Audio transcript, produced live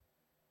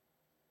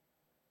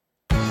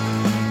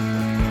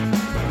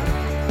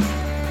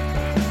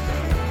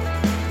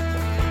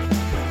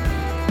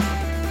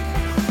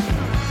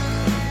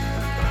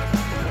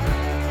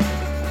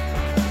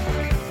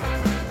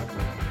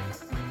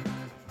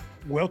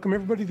Welcome,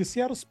 everybody, to the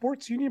Seattle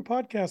Sports Union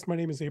podcast. My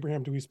name is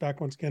Abraham DeWeese, back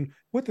once again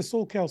with the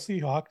Soul Cal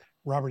Seahawk,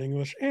 Robert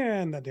English,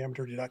 and that damn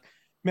dirty duck,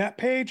 Matt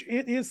Paige.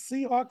 It is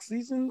Seahawks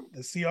season.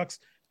 The Seahawks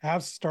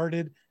have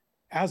started.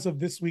 As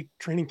of this week,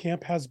 training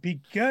camp has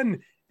begun,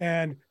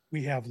 and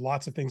we have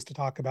lots of things to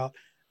talk about.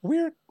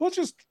 Let's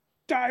just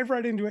dive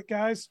right into it,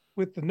 guys,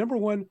 with the number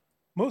one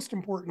most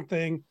important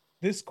thing,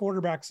 this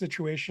quarterback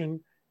situation.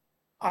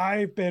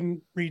 I've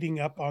been reading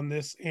up on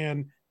this,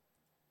 and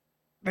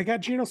they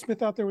got Geno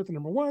Smith out there with the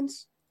number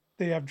ones.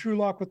 They have Drew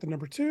Lock with the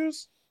number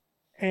twos,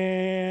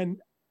 and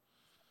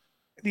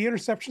the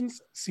interceptions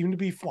seem to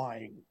be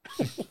flying.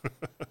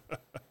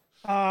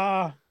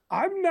 I'm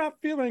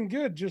not feeling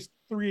good just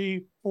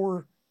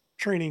 3-4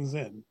 trainings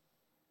in.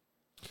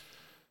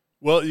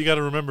 Well, you got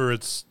to remember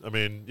it's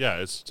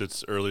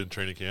early in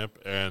training camp,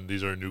 and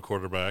these are new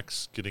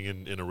quarterbacks getting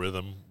in a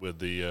rhythm with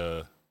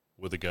the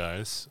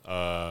guys.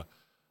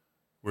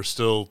 We're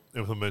still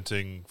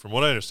implementing, from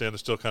what I understand, they're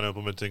still kind of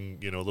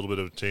implementing, a little bit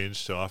of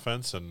change to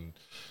offense. And,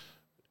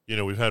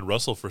 we've had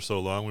Russell for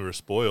so long. We were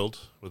spoiled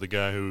with a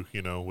guy who,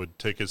 would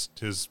take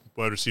his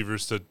wide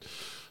receivers to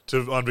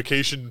on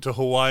vacation to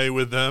Hawaii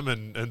with them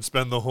and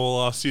spend the whole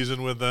off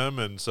season with them.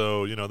 And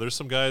so, there's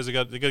some guys they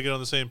got to get on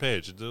the same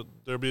page.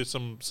 There'll be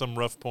some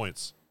rough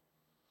points.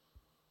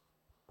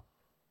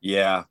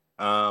 Yeah.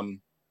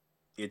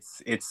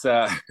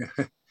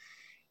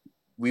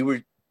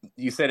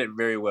 You said it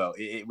very well.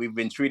 We've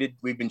been treated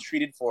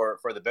for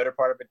the better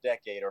part of a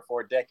decade or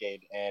for a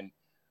decade. And,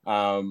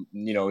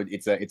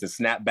 it's a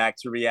snap back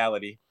to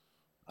reality.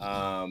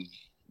 We're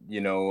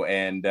going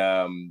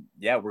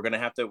to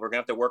have to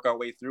work our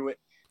way through it.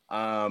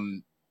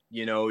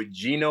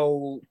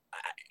 Geno,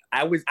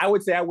 I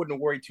would say I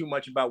wouldn't worry too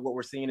much about what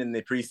we're seeing in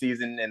the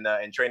preseason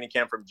and training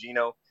camp from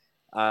Geno,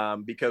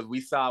 because we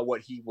saw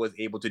what he was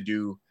able to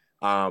do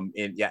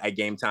at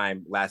game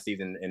time last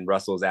season in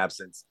Russell's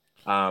absence.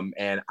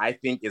 And I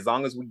think as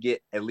long as we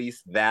get at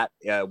least that,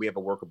 we have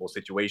a workable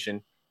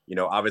situation.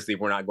 Obviously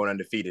we're not going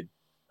undefeated.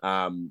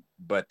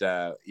 But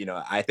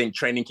I think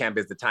training camp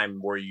is the time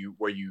where you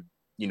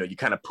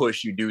kind of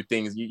push, you do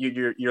things,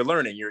 you're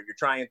learning, you're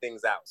trying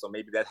things out. So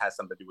maybe that has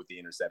something to do with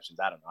the interceptions.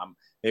 I don't know.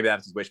 Maybe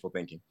that's just wishful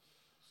thinking.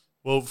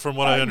 Well, from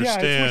what I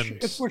understand,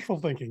 it's wishful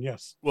thinking.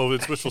 Yes. Well,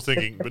 it's wishful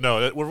thinking, but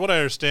no. What I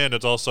understand,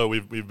 it's also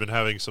we've been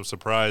having some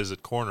surprise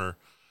at corner.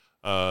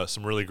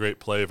 Some really great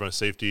play by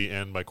safety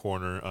and by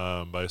corner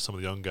by some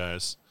of the young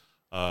guys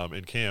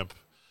in camp.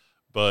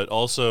 But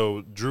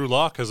also, Drew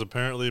Lock has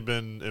apparently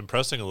been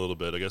impressing a little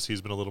bit. I guess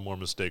he's been a little more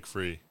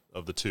mistake-free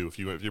of the two. If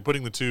you're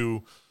putting the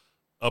two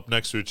up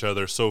next to each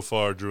other, so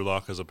far, Drew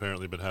Lock has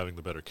apparently been having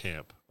the better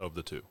camp of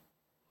the two,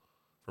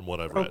 from what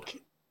I've read.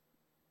 Okay.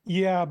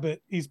 Yeah, but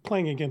he's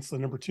playing against the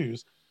number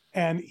twos,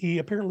 and he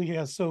apparently they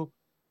have so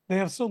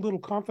little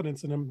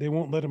confidence in him, they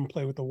won't let him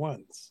play with the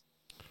ones.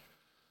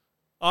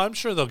 I'm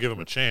sure they'll give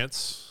him a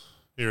chance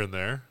here and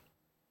there.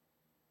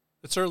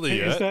 It's early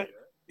yet.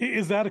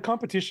 Is that a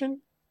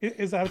competition?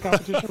 Is that a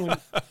competition when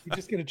you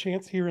just get a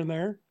chance here and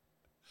there?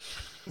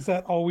 Does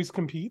that always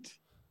compete?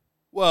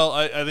 Well,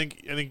 I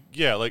think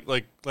yeah,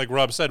 like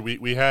Rob said,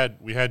 we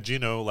had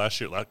Geno last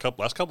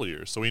couple of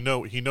years, so he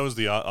knows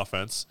the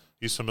offense.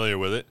 He's familiar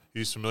with it.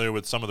 He's familiar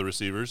with some of the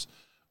receivers,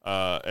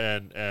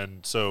 and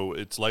so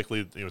it's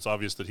likely, it's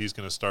obvious that he's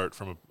going to start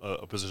from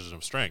a position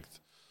of strength.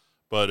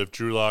 But if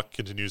Drew Lock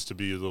continues to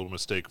be a little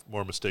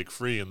more mistake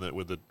free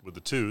with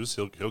the twos,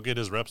 he'll get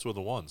his reps with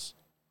the ones.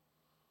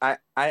 I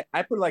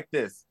put it like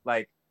this.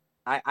 Like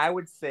I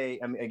would say,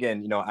 I mean,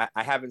 again,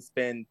 I haven't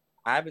spent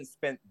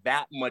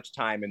that much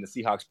time in the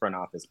Seahawks front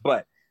office,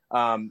 but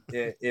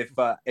if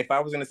I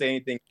was going to say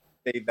anything,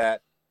 say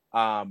that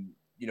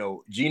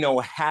Geno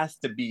has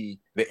to be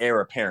the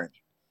heir apparent,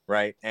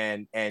 right?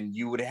 And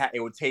it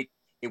would take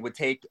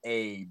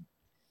a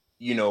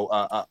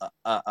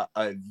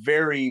a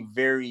very,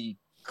 very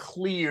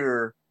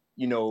clear,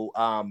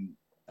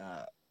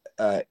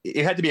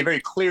 it had to be a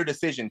very clear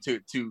decision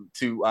to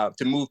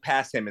move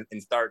past him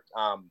and start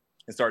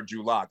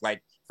Drew Lock.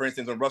 Like, for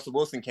instance, when Russell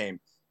Wilson came,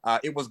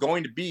 it was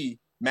going to be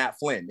Matt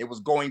Flynn. It was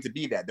going to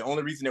be that. The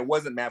only reason it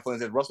wasn't Matt Flynn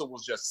is that Russell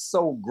was just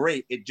so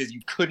great. You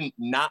couldn't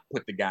not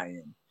put the guy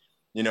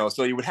in.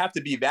 So you would have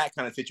to be that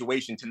kind of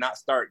situation to not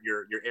start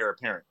your heir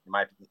apparent.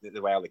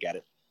 The way I look at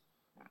it.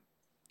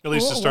 At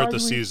least to start the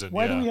season.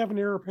 Why do we have an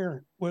heir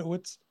apparent?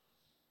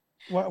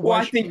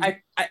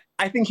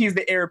 I think he's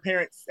the heir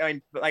apparent. I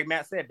mean, like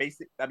Matt said,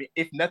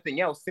 if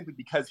nothing else, simply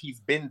because he's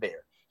been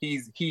there.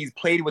 He's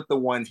played with the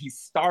ones. He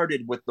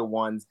started with the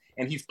ones,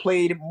 and he's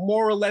played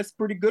more or less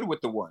pretty good with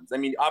the ones. I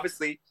mean,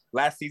 obviously,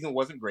 last season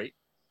wasn't great,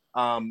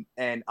 and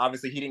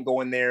obviously he didn't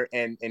go in there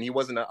and he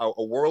wasn't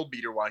a world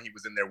beater while he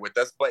was in there with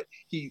us. But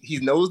he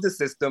knows the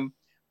system,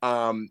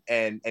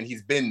 and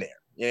he's been there,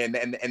 and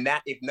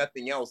that, if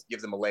nothing else,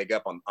 gives him a leg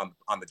up on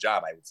the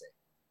job, I would say.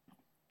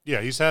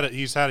 Yeah, he's had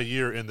a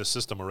year in the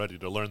system already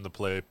to learn the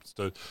play,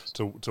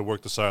 to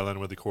work the sideline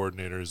with the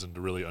coordinators and to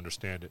really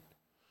understand it.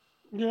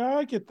 Yeah,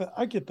 I get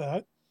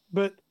that.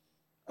 But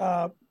if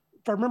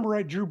I remember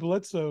right, Drew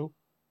Bledsoe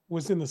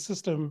was in the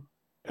system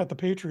at the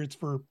Patriots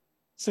for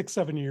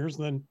 6-7 years,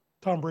 and then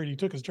Tom Brady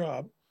took his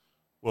job.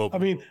 Well, I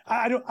mean,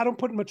 I don't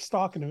put much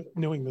stock into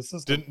knowing the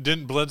system.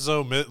 Didn't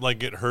Bledsoe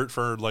get hurt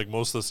for like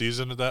most of the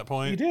season at that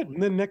point? He did,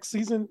 and then next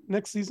season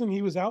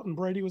he was out and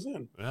Brady was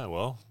in. Yeah,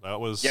 well, that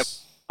was. Yep.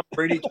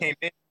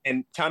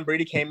 Tom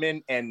Brady came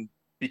in and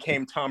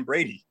became Tom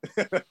Brady.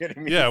 You know what I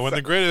mean? Yeah, when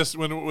the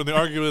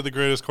arguably the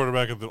greatest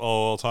quarterback of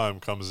all time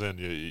comes in,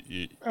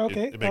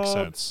 it makes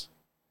sense.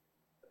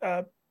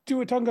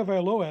 Tua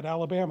Tagovailoa at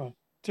Alabama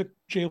took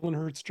Jalen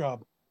Hurts'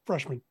 job,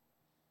 freshman.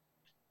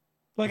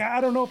 Like,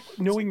 I don't know if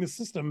knowing the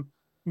system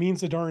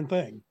means a darn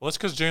thing. Well, that's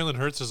because Jalen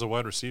Hurts is a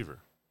wide receiver.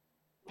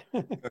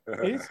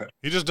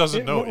 He just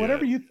doesn't know.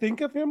 Whatever you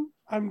think of him,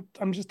 I'm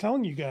just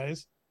telling you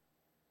guys.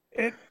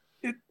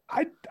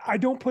 I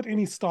don't put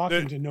any stock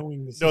into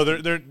knowing the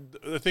system. No,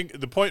 I think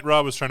the point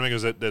Rob was trying to make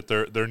is that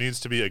there needs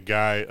to be a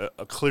guy,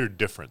 a clear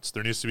difference.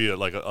 There needs to be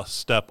a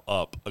step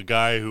up, a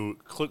guy who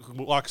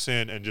walks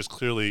in and just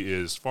clearly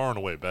is far and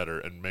away better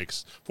and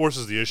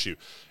forces the issue.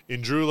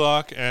 In Drew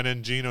Lock and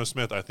in Geno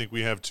Smith, I think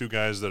we have two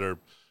guys that are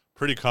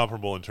pretty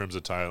comparable in terms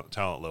of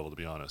talent level, to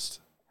be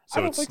honest.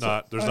 So there's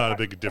not a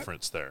big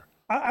difference there.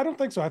 I don't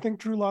think so. I think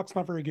Drew Lock's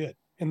not very good,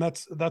 and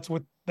that's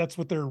what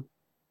they're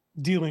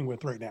dealing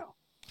with right now.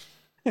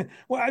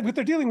 Well, what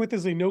they're dealing with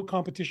is a no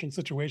competition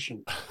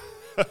situation.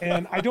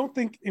 And I don't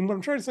think, and what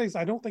I'm trying to say is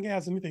I don't think it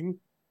has anything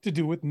to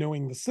do with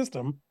knowing the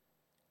system.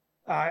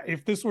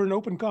 If this were an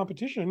open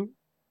competition,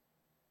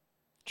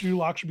 Drew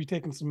Lock should be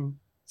taking some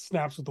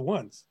snaps with the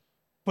ones.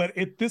 But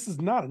this is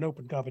not an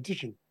open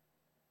competition.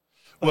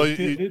 Well,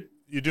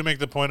 you do make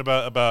the point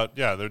about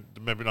they're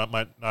maybe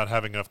not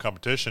having enough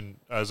competition.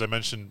 As I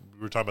mentioned,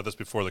 we were talking about this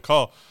before the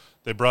call.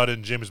 They brought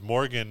in James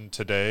Morgan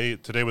today.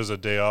 Today was a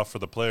day off for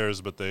the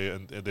players, but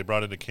they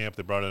brought into camp.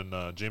 They brought in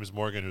James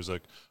Morgan, who's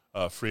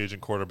a free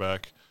agent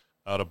quarterback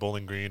out of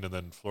Bowling Green and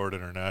then Florida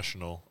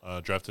International,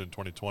 drafted in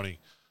 2020,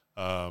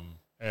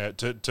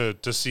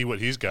 to see what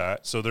he's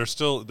got. So they're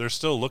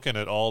still looking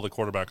at all the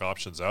quarterback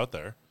options out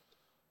there.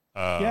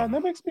 And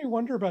that makes me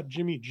wonder about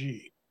Jimmy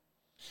G.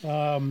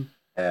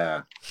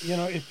 Yeah.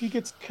 If he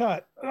gets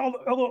cut,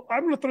 although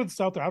I'm going to throw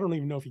this out there, I don't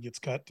even know if he gets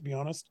cut, to be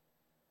honest.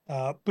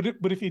 But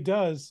if he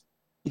does,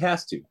 he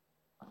has to.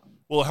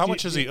 Well, how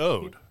much is he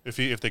owed if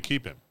they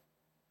keep him?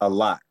 A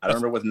lot. I don't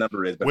remember what the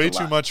number is, but way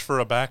too much for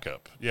a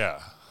backup. Yeah.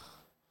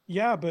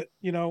 Yeah, but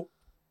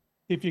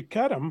if you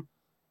cut him,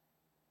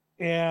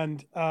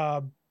 and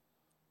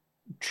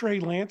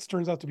Trey Lance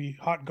turns out to be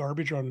hot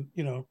garbage on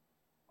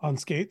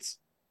skates,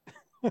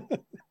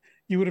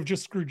 you would have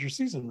just screwed your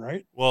season,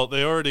 right? Well,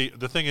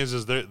 the thing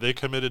is they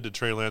committed to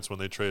Trey Lance when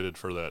they traded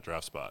for that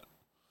draft spot.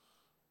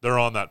 They're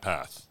on that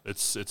path.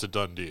 It's a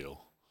done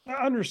deal.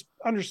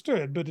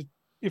 Understood, but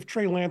if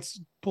Trey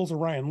Lance pulls a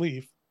Ryan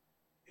Leaf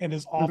and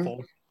is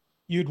awful,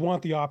 you'd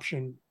want the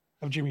option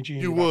of Jimmy G.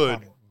 You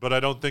would, but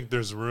I don't think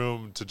there's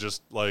room to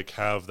just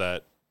have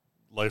that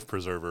life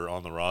preserver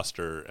on the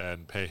roster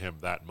and pay him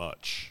that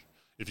much.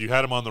 If you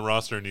had him on the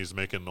roster and he's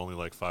making only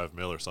like $5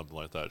 million or something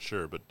like that,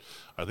 sure. But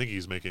I think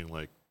he's making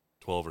like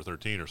 12 or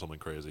 13 or something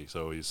crazy.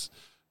 So he's,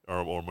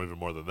 or even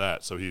more than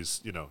that. So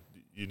he's,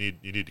 you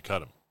need to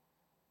cut him.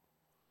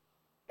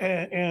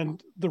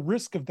 And the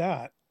risk of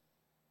that,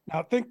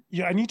 now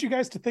I need you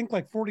guys to think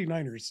like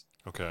 49ers.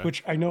 Okay.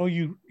 Which I know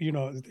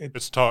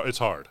it's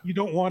hard. You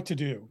don't want to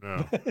do.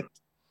 Yeah.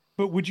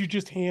 But would you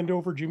just hand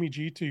over Jimmy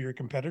G to your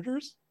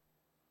competitors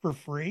for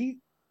free?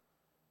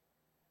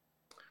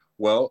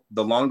 Well,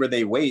 the longer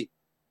they wait,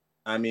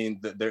 I mean,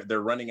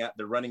 they're running out.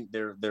 They're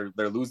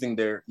losing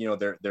their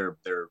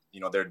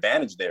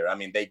advantage there. I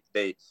mean, if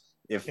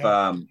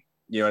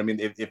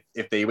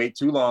they wait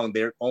too long,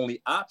 their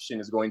only option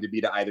is going to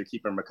be to either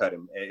keep him or cut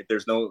him. If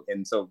there's no,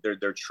 and so the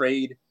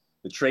trade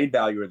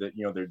value or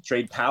their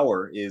trade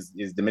power is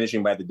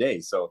diminishing by the day.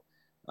 So,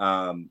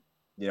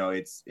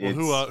 it's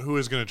who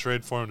is going to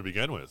trade for him to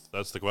begin with?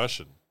 That's the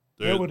question.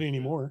 Nobody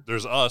anymore.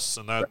 There's us,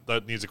 and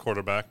that needs a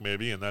quarterback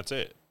maybe, and that's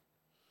it.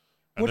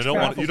 And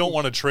you don't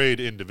want to trade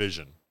in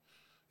division.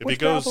 If he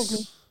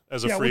goes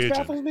as a free agent. Which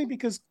baffles me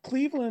because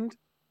Cleveland,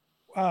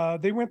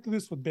 they went through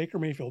this with Baker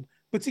Mayfield.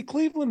 But see,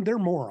 Cleveland, they're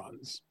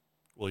morons.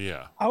 Well,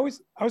 yeah. I always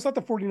thought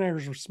the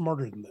 49ers were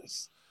smarter than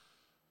this.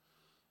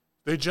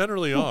 They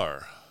generally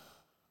are.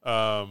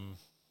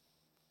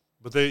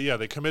 But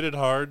they committed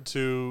hard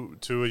to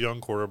a young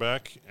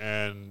quarterback,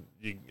 and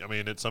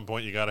at some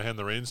point you got to hand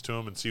the reins to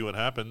him and see what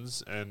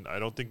happens. And I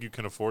don't think you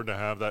can afford to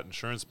have that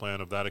insurance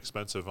plan of that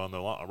expensive on the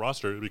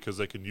roster because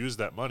they can use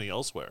that money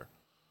elsewhere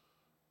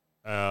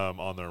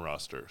on their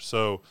roster.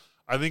 So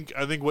I think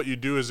what you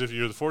do is if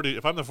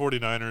I'm the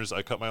 49ers,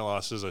 I cut my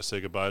losses. I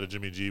say goodbye to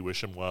Jimmy G.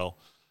 Wish him well.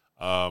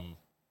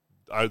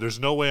 There's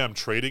no way I'm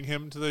trading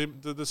him to the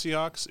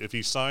Seahawks. If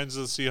he signs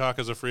the Seahawk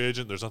as a free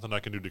agent, there's nothing I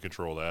can do to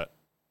control that.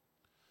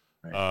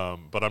 Right.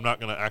 But I'm not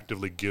going to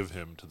actively give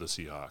him to the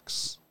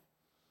Seahawks.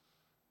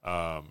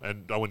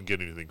 And I wouldn't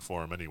get anything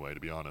for him anyway, to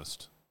be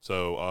honest.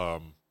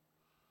 So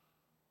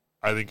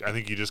I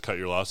think you just cut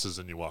your losses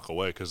and you walk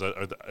away because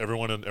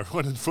everyone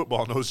in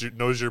football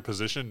knows your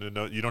position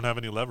and you don't have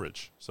any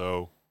leverage.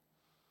 So,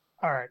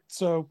 all right.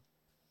 So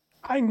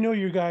I know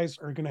you guys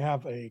are going to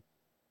have a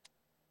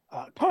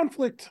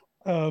conflict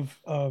of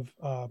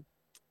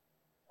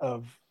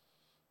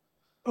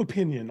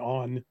opinion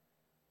on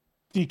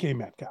DK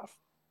Metcalf.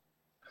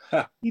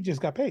 Ha. He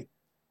just got paid.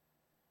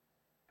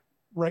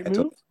 Right I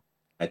move?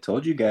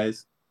 told you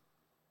guys.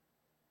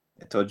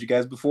 I told you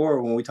guys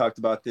before when we talked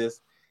about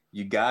this.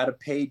 You gotta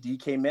pay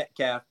DK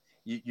Metcalf.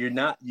 You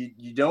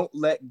don't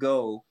let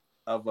go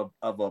of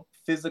a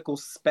physical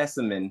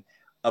specimen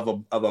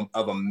of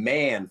a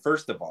man.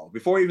 First of all,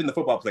 before even the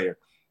football player,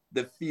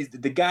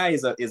 the guy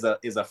is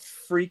a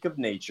freak of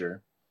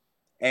nature,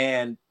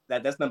 and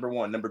that's number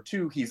one. Number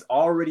two, he's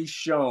already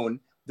shown,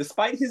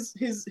 despite his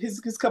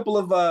couple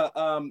of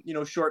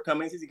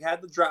shortcomings. He's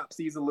had the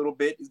dropsies a little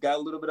bit. He's got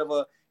a little bit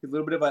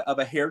of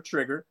a hair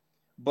trigger,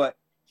 but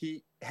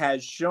he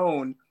has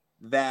shown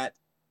that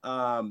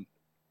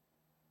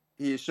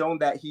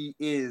he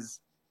is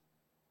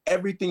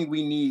everything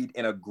we need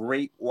in a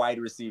great wide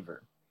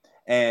receiver,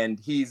 and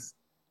he's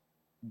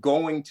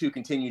going to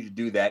continue to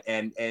do that.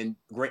 And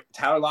great,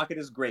 Tyler Lockett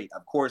is great.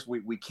 Of course,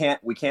 we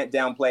can't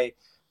downplay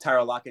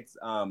Tyler Lockett's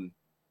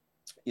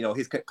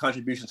his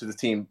contributions to this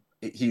team.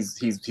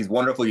 He's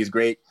wonderful. He's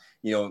great.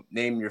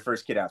 Name your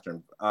first kid after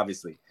him,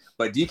 obviously.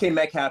 But DK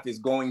Metcalf is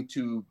going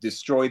to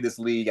destroy this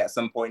league at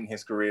some point in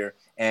his career.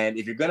 And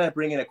if you're going to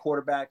bring in a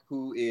quarterback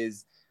who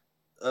is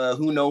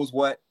who knows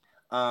what,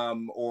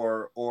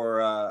 or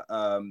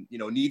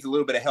needs a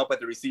little bit of help at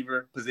the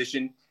receiver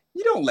position,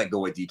 you don't let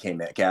go of DK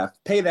Metcalf.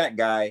 Pay that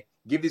guy.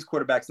 Give these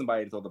quarterbacks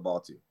somebody to throw the ball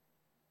to.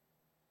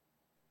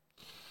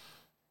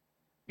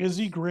 Is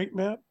he great,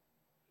 Matt?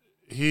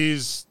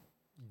 He's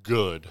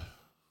good.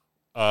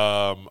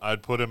 I'd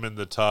put him in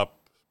the top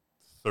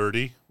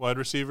 30 wide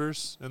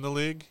receivers in the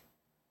league.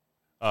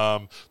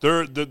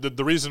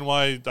 The reason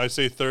why I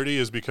say 30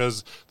 is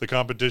because the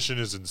competition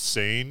is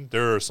insane.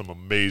 There are some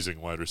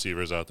amazing wide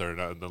receivers out there,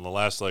 and in the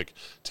last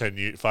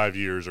 5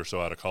 years or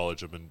so out of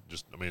college have been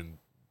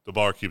the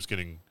bar keeps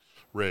getting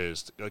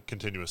raised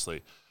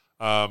continuously.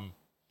 I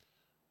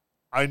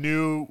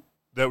knew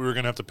that we were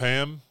going to have to pay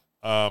him.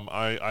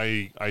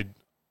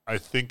 I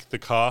think the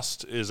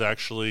cost is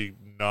actually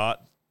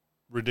not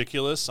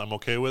ridiculous. I'm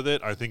okay with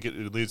it. I think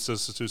it leads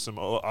us to some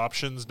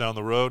options down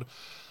the road.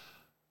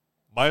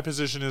 My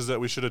position is that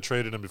we should have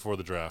traded him before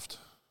the draft.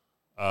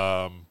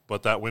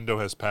 But that window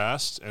has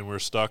passed, and we're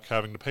stuck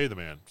having to pay the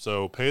man.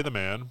 So pay the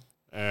man,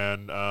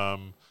 and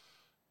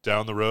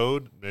down the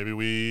road, maybe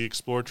we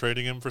explore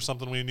trading him for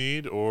something we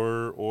need,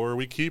 or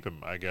we keep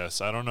him, I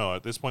guess. I don't know.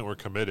 At this point, we're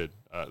committed.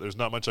 There's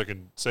not much I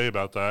can say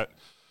about that.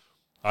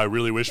 I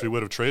really wish we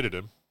would have traded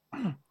him.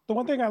 The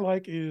one thing I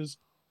like is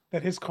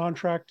that his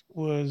contract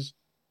was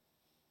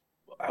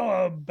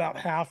about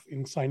half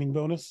in signing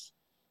bonus.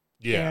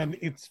 Yeah. And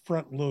it's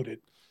front loaded.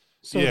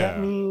 So that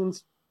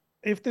means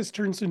if this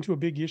turns into a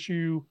big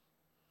issue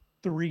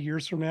 3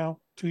 years from now,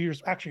 2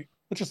 years, actually,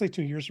 let's just say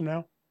 2 years from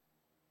now,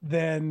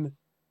 then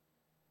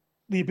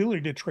the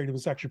ability to trade him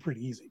is actually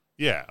pretty easy.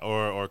 Yeah,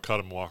 or cut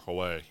him, walk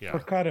away. Yeah. Or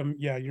cut him.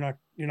 Yeah, you're not.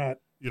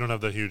 You don't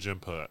have that huge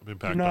impact.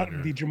 You're not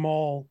the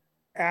Jamal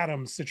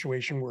Adams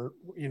situation where,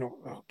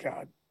 oh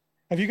God.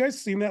 Have you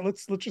guys seen that?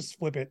 Let's just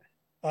flip it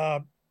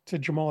to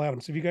Jamal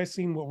Adams. Have you guys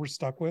seen what we're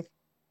stuck with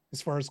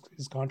as far as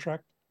his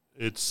contract?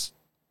 It's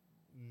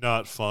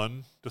not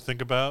fun to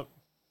think about.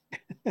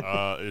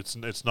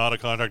 It's not a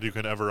contract you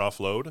can ever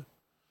offload,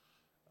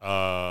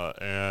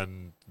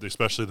 and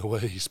especially the way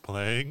he's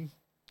playing.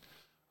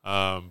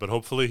 But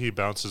hopefully he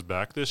bounces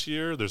back this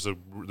year. There's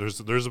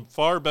a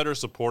far better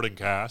supporting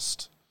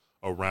cast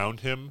around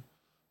him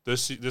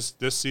this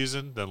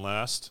season than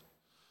last.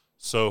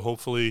 So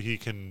hopefully he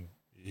can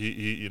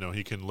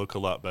look a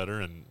lot better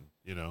and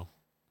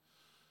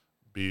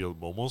be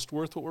almost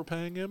worth what we're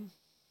paying him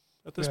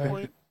at this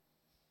point.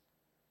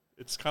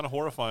 It's kind of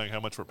horrifying how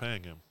much we're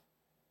paying him.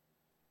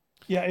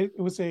 Yeah, it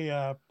was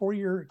a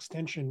 4-year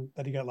extension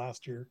that he got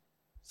last year.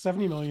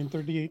 $70 million,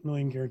 $38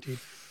 million guaranteed.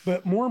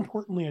 But more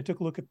importantly, I took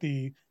a look at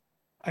the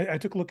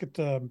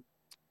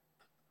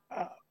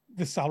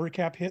salary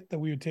cap hit that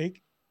we would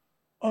take.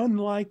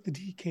 Unlike the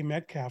DK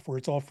Metcalf, where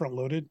it's all front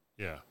loaded.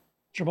 Yeah.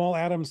 Jamal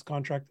Adams'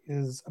 contract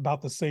is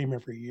about the same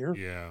every year.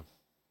 Yeah.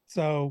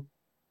 So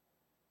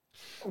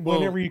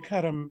whenever you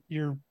cut him,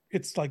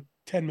 it's like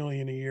 $10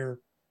 million a year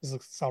is a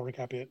salary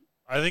cap hit.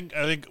 I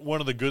think one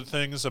of the good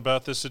things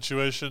about this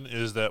situation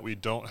is that we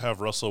don't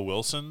have Russell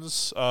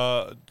Wilson's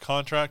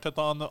contract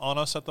on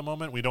us at the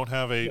moment. We don't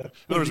have in other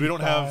words, we don't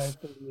have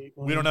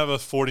a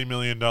 $40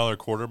 million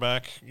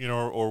quarterback,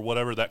 or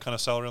whatever, that kind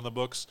of salary on the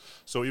books.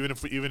 So even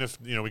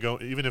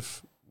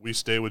if we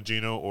stay with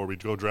Geno or we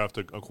go draft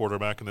a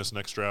quarterback in this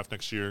next draft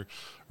next year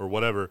or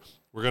whatever,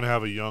 we're going to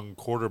have a young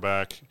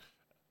quarterback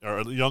or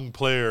a young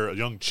player, a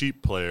young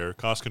cheap player,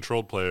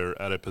 cost-controlled player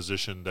at a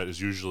position that is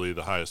usually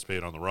the highest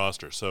paid on the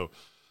roster. So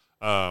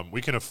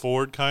we can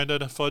afford kind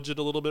of to fudge it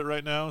a little bit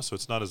right now, so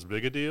it's not as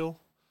big a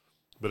deal.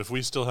 But if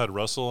we still had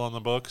Russell on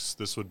the books,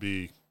 this would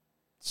be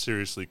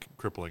seriously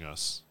crippling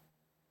us.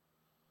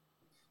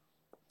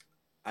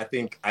 I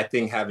think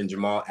having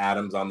Jamal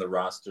Adams on the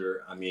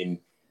roster,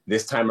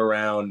 This time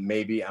around,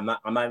 maybe I'm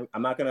not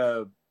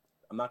gonna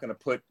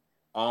put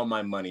all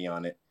my money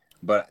on it,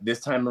 but this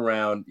time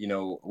around,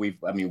 we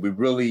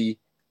really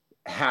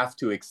have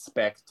to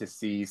expect to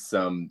see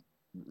some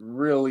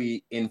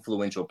really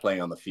influential play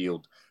on the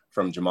field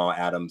from Jamal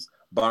Adams,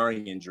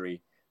 barring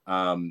injury.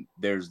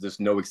 There's just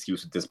no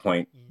excuse at this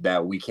point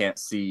that we can't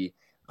see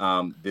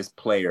this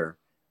player,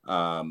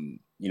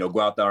 go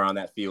out there on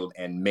that field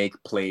and make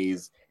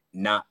plays,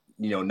 not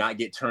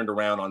get turned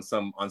around on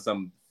some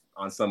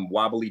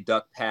wobbly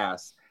duck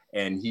pass,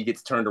 and he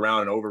gets turned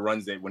around and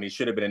overruns it when he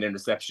should have been an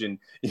interception.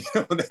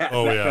 That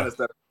kind of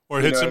stuff. Or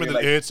it hits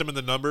him in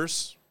the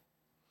numbers.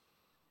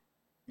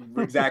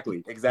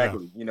 Exactly.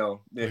 Yeah.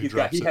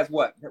 He has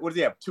what does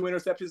he have? 2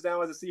 interceptions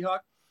now as a Seahawk,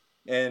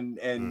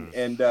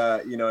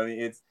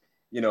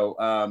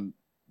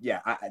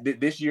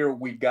 this year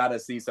we've got to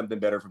see something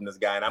better from this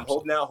guy, and I'm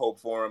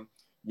hope for him.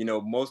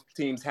 Most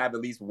teams have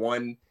at least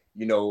one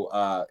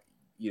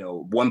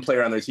one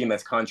player on their team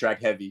that's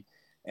contract heavy,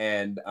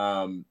 and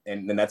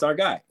that's our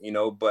guy.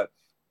 But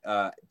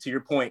to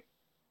your point,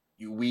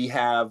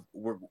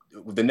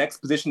 the next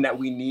position that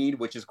we need,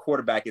 which is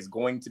quarterback, is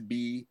going to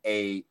be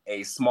a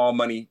small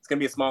money. It's going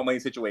to be a small money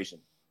situation.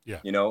 Yeah.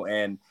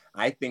 And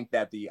I think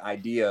that the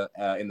idea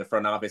in the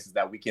front office is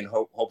that we can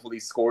hopefully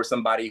score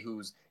somebody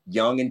who's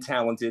young and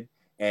talented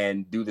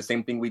and do the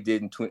same thing we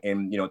did in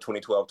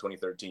 2012,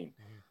 2013. Mm-hmm.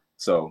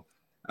 So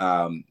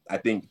I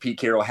think Pete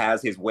Carroll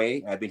has his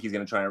way. I think he's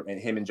going to try, and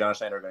him and John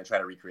Schneider are going to try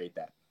to recreate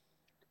that.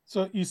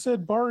 So you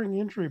said barring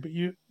injury, but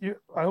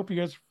I hope you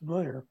guys are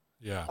familiar.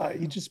 Yeah.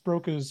 He just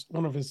broke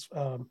one of his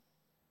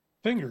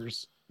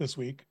fingers this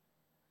week.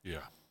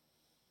 Yeah.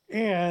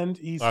 And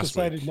he's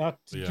decided not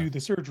to do the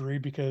surgery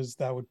because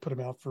that would put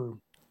him out for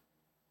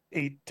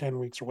 8-10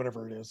 weeks or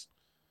whatever it is.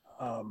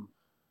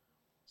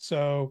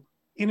 So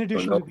in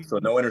addition to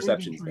no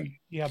interceptions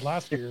he had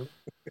last year,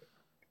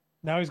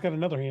 now he's got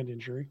another hand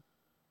injury.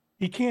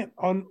 He can't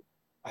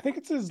I think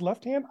it's his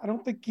left hand. I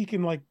don't think he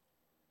can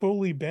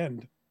fully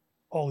bend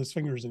all his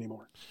fingers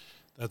anymore.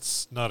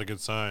 That's not a good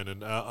sign,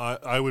 and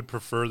I would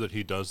prefer that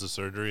he does the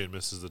surgery and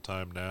misses the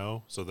time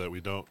now, so that we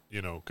don't,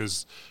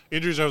 because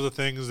injuries are the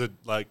things that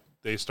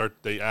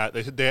they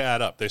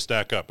add up, they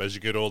stack up as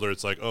you get older.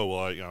 It's like, oh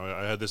well,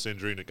 I had this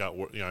injury and it got,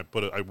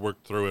 I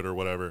worked through it or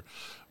whatever,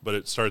 but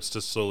it starts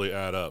to slowly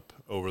add up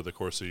over the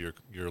course of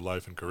your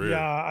life and career.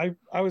 Yeah,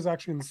 I was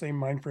actually in the same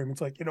mind frame. It's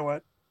like, you know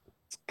what,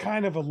 it's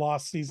kind of a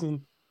lost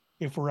season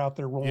if we're out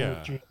there rolling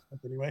with James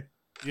anyway.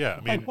 Yeah,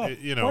 I mean, why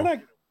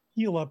not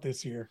heal up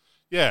this year?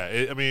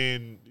 Yeah,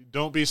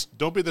 don't be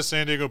the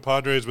San Diego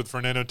Padres with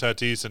Fernando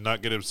Tatis and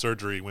not get him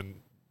surgery when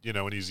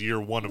he's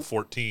year 1 of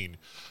 14.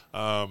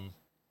 No,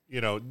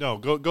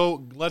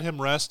 go let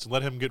him rest,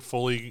 let him get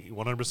fully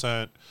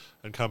 100%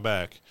 and come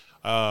back.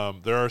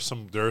 There are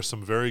some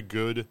very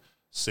good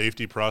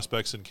safety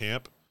prospects in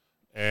camp,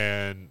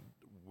 and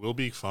we'll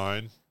be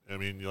fine. I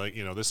mean,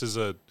 this is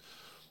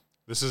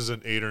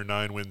an 8 or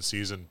 9 win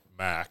season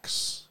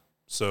max,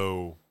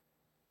 so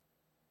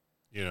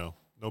no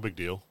big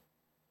deal.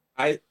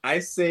 I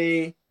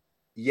say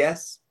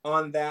yes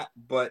on that,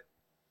 but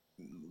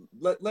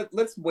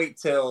let's wait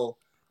till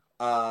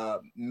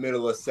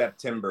middle of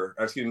September,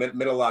 or excuse me,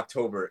 middle of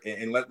October,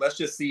 and let's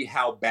just see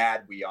how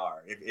bad we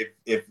are.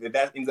 If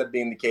that ends up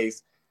being the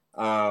case,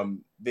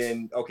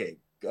 then okay,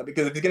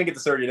 because if he's gonna get the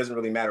surgery, it doesn't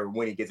really matter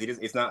when he gets it.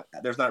 It's not,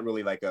 there's not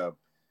really like a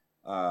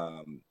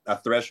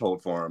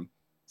threshold for him.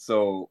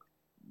 So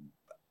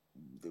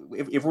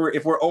if we're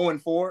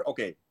 0-4,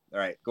 okay. All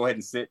right, go ahead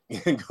and sit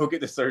and go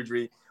get the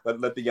surgery.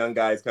 Let the young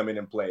guys come in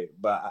and play.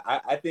 But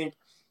I think,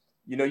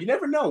 you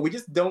never know. We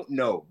just don't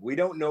know. We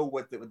don't know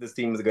what this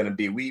team is going to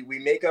be. We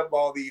make up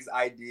all these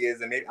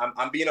ideas, and maybe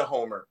I'm being a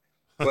homer.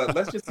 But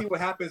let's just see what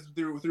happens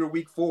through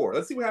week 4.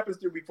 Let's see what happens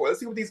through week 4. Let's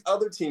see what these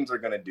other teams are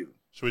going to do.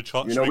 Should we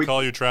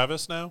call you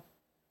Travis now?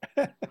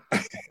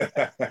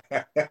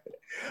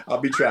 I'll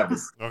be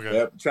Travis. Okay.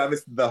 Yep,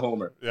 Travis the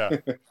homer. Yeah.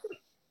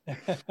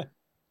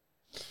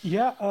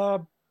 Yeah.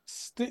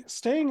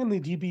 Staying in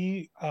the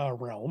DB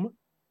realm,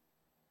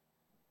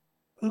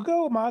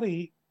 Ugo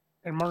Amadi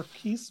and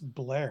Marquise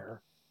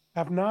Blair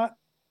have not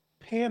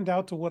panned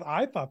out to what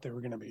I thought they were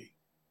going to be.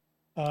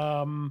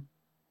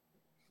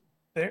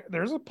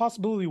 There's a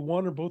possibility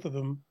one or both of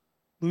them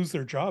lose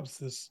their jobs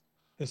this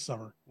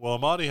summer. Well,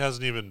 Amadi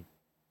hasn't even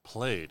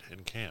played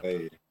in camp.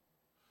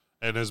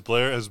 And has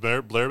Blair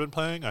been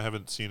playing? I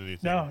haven't seen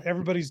anything. No,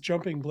 everybody's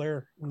jumping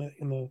Blair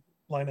in the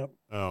lineup.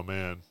 Oh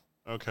man.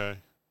 Okay.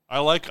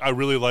 I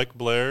really like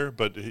Blair,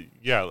 but you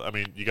got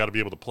to be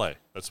able to play.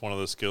 That's one of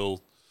the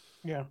skill.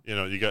 Yeah.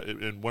 You got,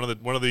 and one of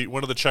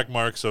the check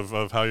marks of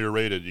how you're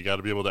rated. You got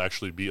to be able to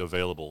actually be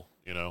available.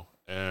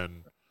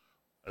 And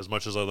as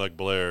much as I like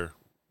Blair,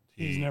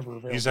 he's never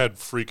available. He's had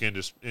freak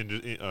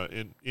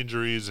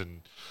injuries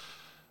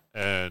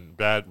and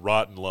bad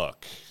rotten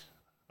luck.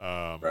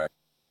 Right.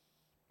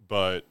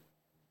 But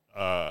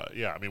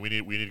we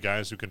need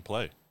guys who can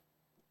play.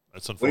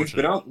 That's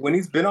unfortunate. When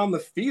he's been on the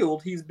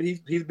field, he's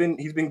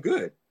been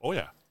good. Oh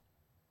yeah,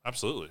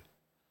 absolutely.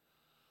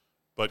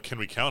 But can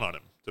we count on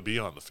him to be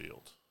on the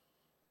field?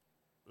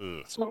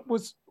 Ugh. So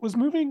was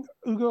moving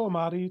Ugo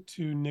Amadi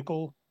to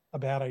nickel a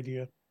bad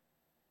idea?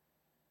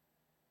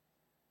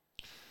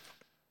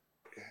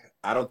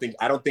 I don't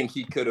think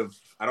he could have.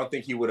 I don't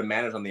think he would have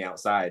managed on the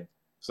outside.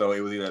 So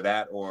it was either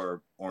that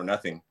or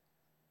nothing.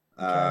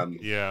 Okay.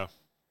 Yeah,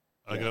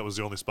 I think that was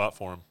the only spot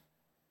for him.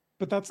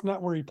 But that's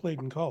not where he played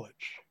in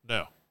college.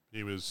 No,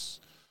 he was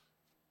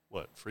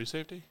free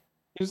safety?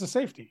 He was a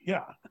safety,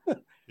 yeah.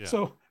 Yeah.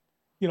 So,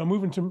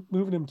 moving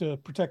him to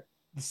protect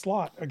the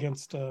slot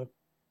against a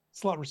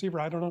slot receiver,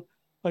 I don't know.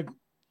 Like,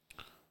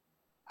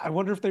 I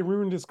wonder if they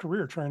ruined his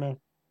career trying to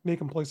make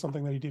him play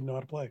something that he didn't know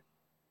how to play.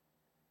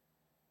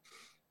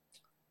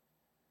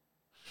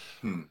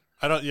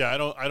 I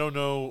don't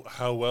know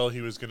how well he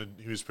was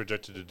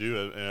projected to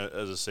do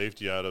as a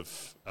safety out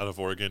of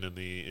Oregon in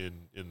the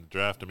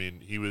draft. I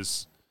mean,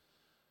 he's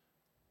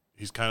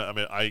kind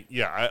of. I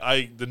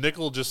mean, the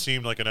nickel just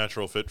seemed like a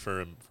natural fit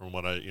for him from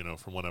what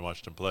I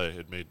watched him play.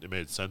 It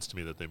made sense to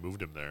me that they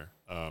moved him there.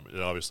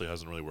 It obviously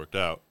hasn't really worked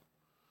out.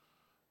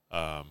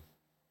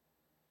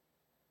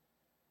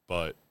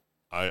 But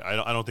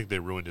I don't think they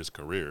ruined his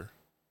career.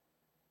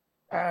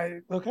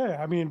 Okay.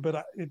 I mean,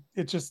 but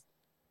it just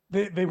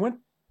they went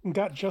and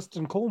got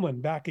Justin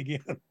Coleman back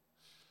again.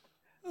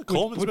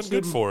 Coleman's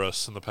been good for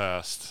us in the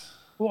past.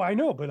 Well, I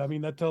know, but I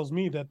mean that tells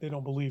me that they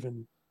don't believe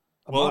in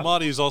Amadi. Well,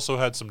 Amadi's also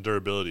had some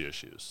durability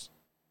issues,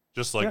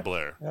 just like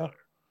Blair. Yeah.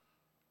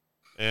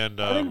 And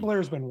I think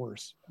Blair's been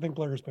worse.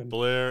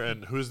 Blair,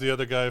 and who's the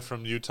other guy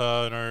from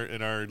Utah in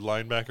our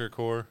linebacker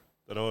core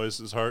that always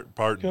is hard?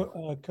 Barton.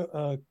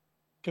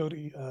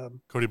 Cody.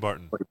 Cody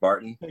Barton. Cody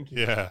Barton. Thank you.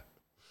 Yeah,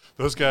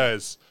 those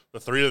guys, the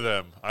three of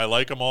them, I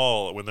like them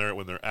all when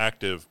they're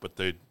active, but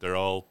they're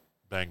all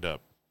banged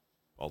up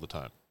all the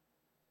time.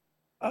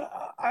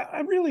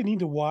 I really need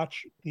to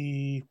watch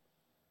the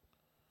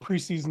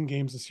preseason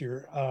games this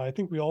year. I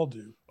think we all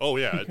do. Oh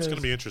yeah, it's going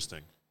to be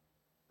interesting.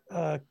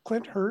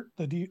 Clint Hurt,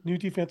 the new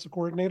defensive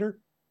coordinator,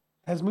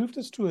 has moved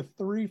us to a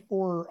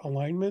 3-4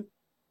 alignment.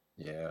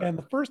 Yeah. And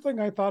the first thing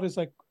I thought is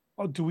like,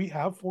 oh, do we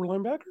have 4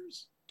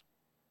 linebackers?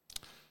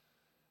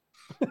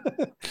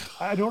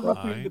 I don't know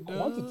if we have the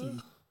quantity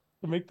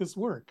to make this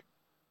work.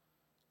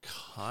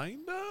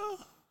 Kinda.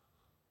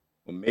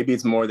 Well, maybe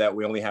it's more that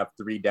we only have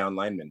 3 down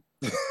linemen.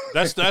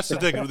 That's the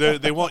thing.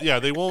 They won't. Yeah,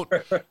 they won't.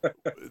 I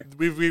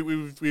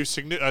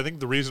think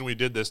the reason we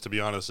did this, to be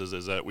honest,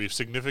 is that we've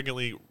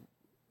significantly,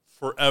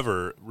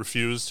 forever,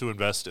 refused to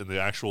invest in the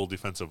actual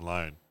defensive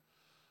line.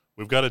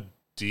 We've got a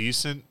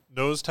decent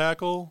nose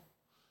tackle,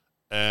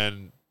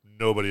 and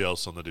nobody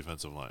else on the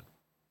defensive line.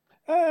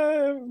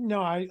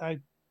 No,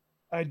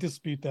 I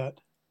dispute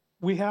that.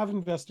 We have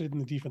invested in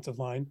the defensive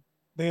line.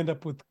 They end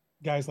up with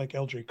guys like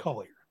LJ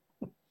Collier.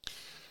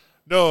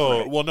 No,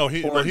 right. Well, no,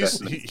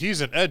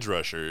 he's an edge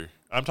rusher.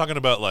 I'm talking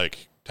about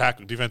like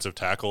defensive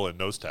tackle and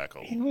nose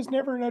tackle. He was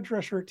never an edge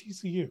rusher at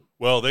TCU.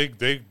 Well, they're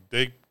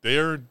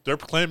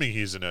claiming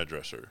he's an edge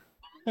rusher.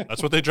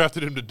 That's what they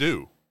drafted him to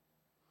do.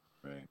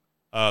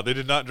 Right. They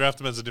did not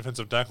draft him as a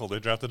defensive tackle. They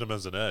drafted him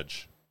as an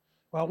edge.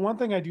 Well, one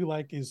thing I do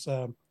like is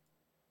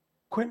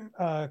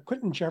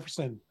Quentin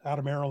Jefferson out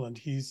of Maryland.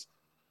 He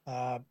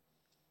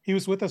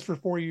was with us for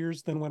 4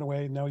 years, then went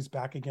away. And now he's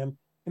back again.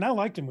 And I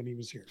liked him when he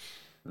was here.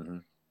 Mm-hmm.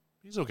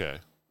 He's okay.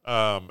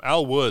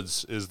 Al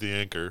Woods is the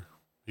anchor.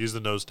 He's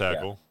the nose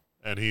tackle,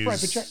 and he's right.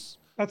 But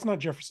that's not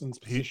Jefferson's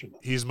position.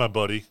 He's my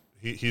buddy.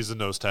 He's the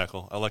nose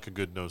tackle. I like a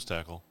good nose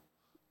tackle.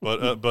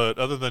 But but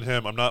other than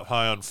him, I'm not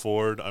high on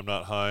Ford. I'm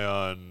not high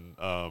on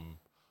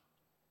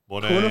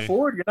Monet. Puna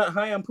Ford. You're not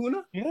high on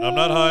Puna. Yeah, I'm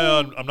not high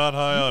on.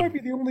 You might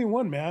be the only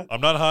one, Matt. I'm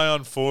not high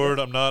on Ford.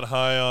 I'm not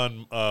high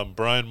on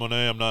Brian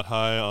Monet. I'm not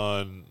high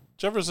on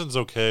Jefferson's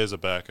okay as a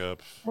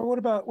backup. Well, what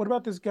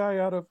about this guy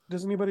out of?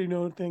 Does anybody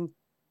know anything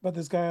about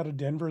this guy out of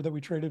Denver that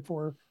we traded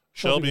for?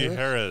 Shelby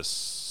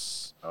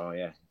Harris. Oh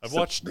yeah, I've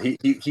watched.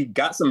 He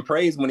got some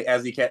praise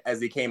as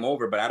he came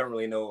over, but I don't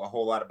really know a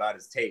whole lot about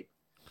his tape.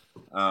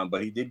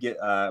 But he did get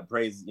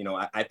praise.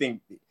 I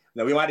think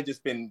we might have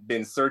just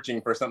been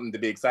searching for something to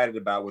be excited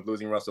about with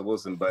losing Russell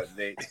Wilson, but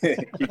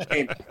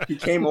he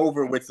came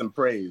over with some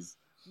praise.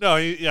 No,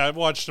 I've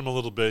watched him a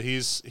little bit.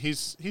 He's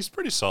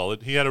pretty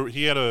solid.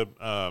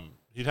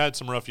 He'd had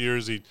some rough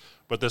years.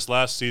 But this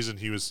last season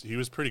he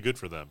was pretty good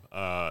for them.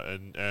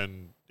 And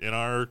in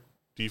our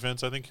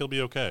defense, I think he'll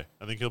be okay.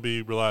 I think he'll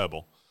be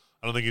reliable.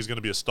 I don't think he's going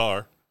to be a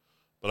star,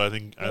 but I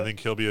think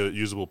he'll be a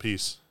usable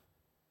piece.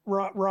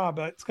 Rob,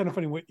 it's kind of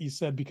funny what you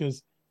said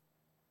because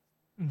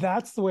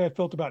that's the way I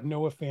felt about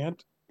Noah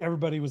Fant.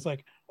 Everybody was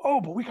like,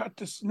 "Oh, but we got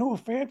this Noah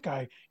Fant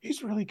guy.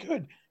 He's really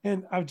good,"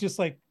 and I was just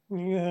like,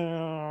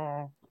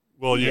 "Yeah."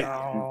 Well,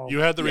 you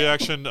had the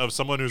reaction of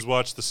someone who's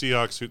watched the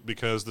Seahawks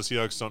because the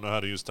Seahawks don't know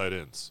how to use tight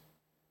ends.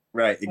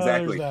 Right,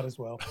 exactly. There's that as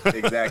well.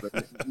 Exactly.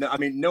 No, I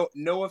mean,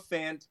 Noah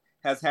Fant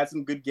has had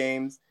some good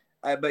games,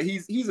 but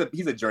he's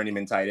a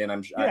journeyman tight end.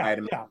 I'm sure. Yeah.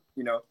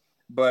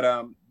 But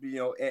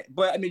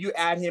but I mean, you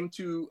add him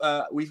to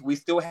we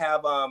still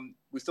have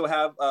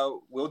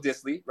Will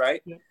Dissly,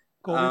 right? Yeah.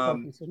 Colby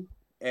Parkinson.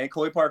 And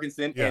Chloe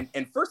Parkinson, yeah.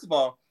 and first of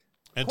all,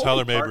 and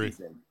Colby Tyler Mabry.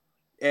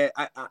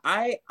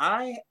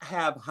 I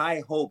have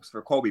high hopes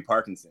for Colby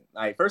Parkinson.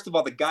 Like, first of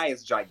all, the guy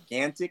is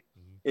gigantic.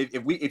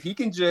 If he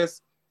can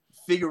just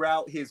figure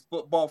out his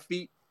football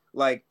feet,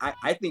 like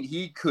I think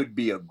he could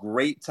be a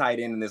great tight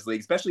end in this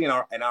league, especially in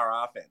our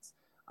offense.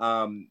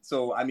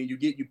 So I mean,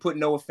 you put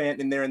Noah Fant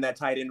in there in that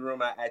tight end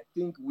room. I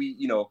think we,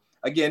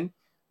 again,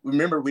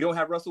 remember, we don't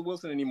have Russell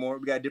Wilson anymore.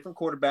 We got a different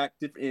quarterback,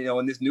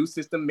 in this new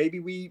system. Maybe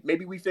we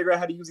figure out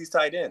how to use these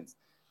tight ends.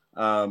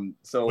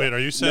 So wait, are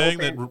you saying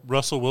that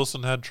Russell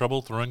Wilson had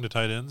trouble throwing to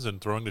tight ends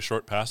and throwing to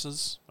short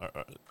passes?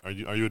 Are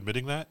you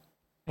admitting that?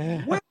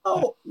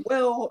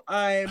 Well,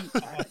 I'm.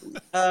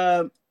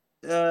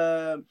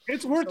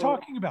 It's worth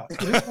talking about.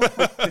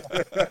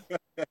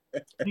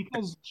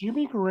 Because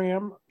Jimmy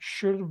Graham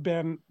should have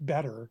been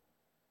better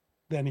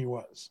than he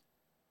was.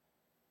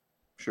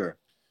 Sure.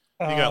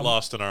 He got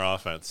lost in our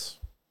offense.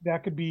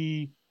 That could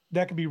be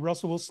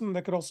Russell Wilson.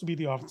 That could also be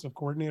the offensive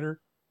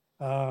coordinator.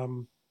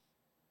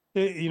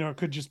 It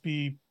could just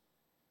be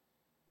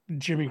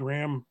Jimmy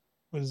Graham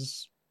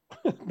was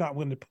not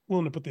willing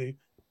to put the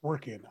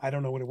work in. I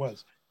don't know what it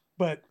was,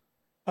 but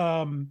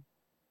no,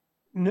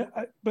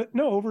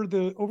 over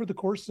the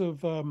course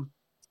of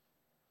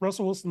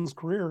Russell Wilson's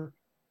career,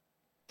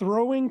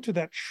 throwing to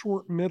that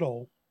short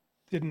middle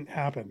didn't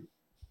happen.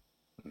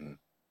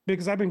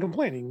 Because I've been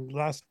complaining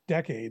last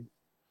decade.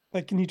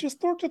 Like, can you just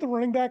throw it to the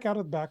running back out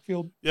of the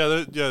backfield?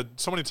 Yeah.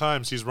 So many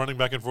times he's running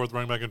back and forth,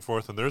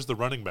 and there's the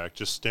running back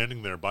just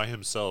standing there by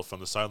himself on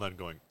the sideline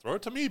going, throw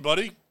it to me,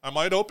 buddy. I'm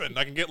wide open.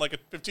 I can get like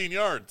 15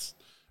 yards.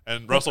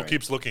 And Russell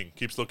keeps looking.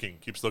 And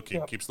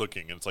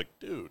it's like,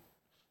 dude,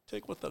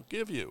 take what they'll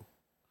give you.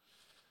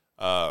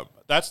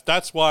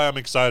 That's why I'm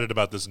excited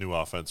about this new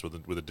offense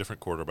with a different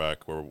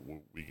quarterback, where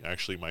we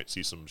actually might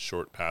see some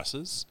short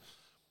passes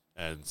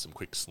and some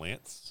quick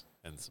slants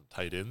and some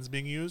tight ends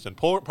being used. And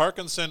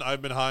Parkinson,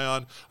 I've been high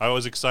on. I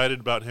was excited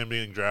about him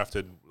being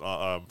drafted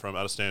from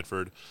out of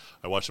Stanford.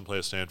 I watched him play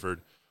at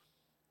Stanford.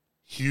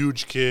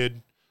 Huge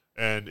kid,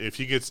 and if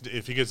he gets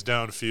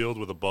downfield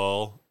with a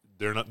ball,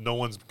 no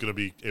one's going to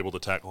be able to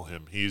tackle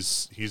him.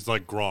 He's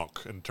like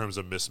Gronk in terms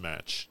of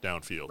mismatch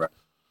downfield.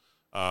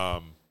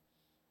 Right.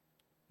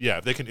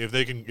 Yeah, if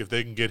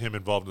they can get him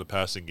involved in the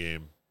passing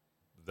game,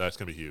 that's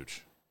going to be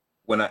huge.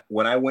 When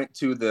I went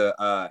to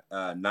the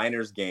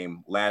Niners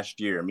game last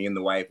year, me and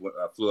the wife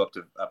flew up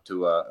to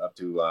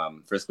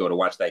Frisco to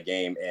watch that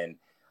game, and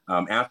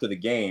after the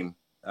game,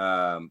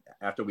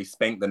 after we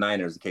spanked the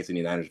Niners, in case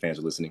any Niners fans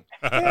are listening,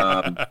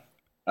 I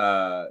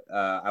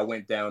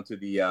went down to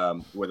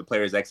the where the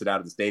players exit out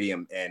of the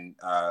stadium, and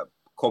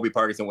Colby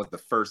Parkinson was the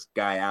first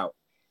guy out,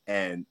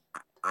 and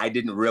I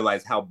didn't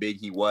realize how big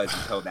he was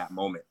until that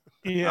moment.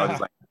 Yeah. I was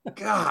just like,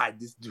 God,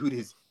 this dude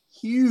is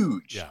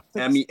huge. Yeah.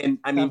 In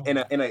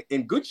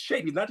good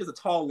shape. He's not just a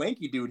tall,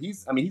 lanky dude.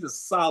 He's a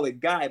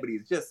solid guy, but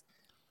he's just,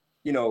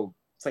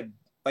 it's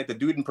like the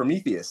dude in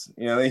Prometheus.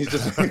 He's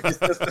just,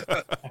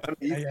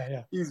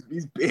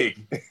 he's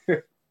big.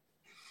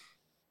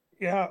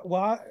 Yeah.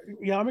 Well,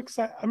 I'm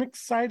excited. I'm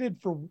excited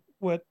for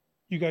what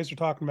you guys are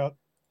talking about.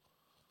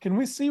 Can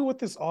we see what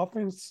this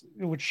offense,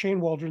 what Shane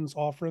Waldron's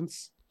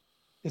offense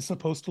is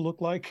supposed to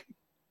look like?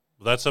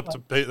 That's up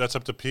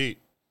to Pete,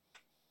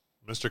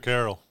 Mr.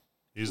 Carroll.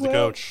 He's the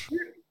coach.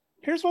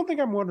 Here's one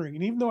thing I'm wondering,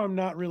 and even though I'm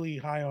not really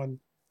high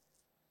on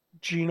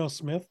Geno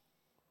Smith,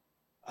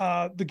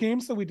 the 4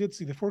 games that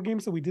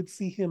we did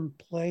see him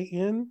play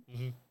in,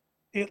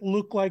 it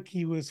looked like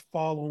he was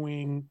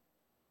following.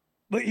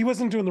 But he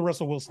wasn't doing the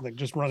Russell Wilson thing,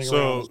 just running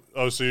around.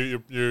 So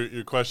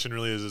your question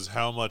really is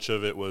how much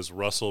of it was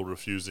Russell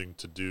refusing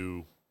to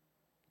do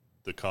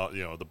the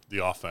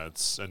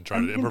offense and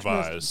trying to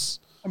improvise?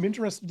 I'm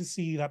interested to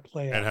see that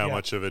play out. And how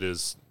much of it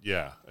is,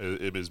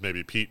 it is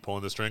maybe Pete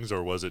pulling the strings,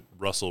 or was it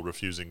Russell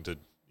refusing to,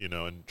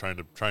 and trying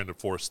to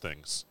force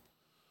things?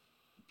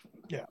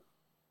 Yeah,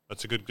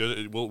 that's a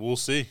good. We'll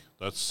see.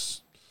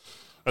 That's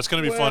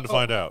going to be fun to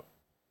find out.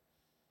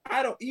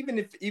 I don't even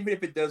if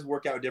it does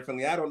work out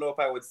differently, I don't know if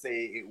I would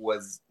say it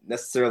was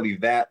necessarily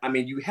that. I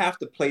mean, you have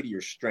to play to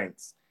your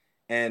strengths,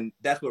 and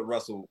that's what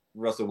Russell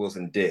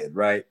Wilson did,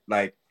 right?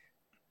 Like,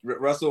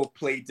 Russell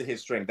played to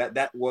his strength.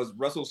 That was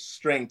Russell's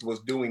strength, was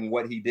doing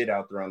what he did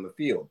out there on the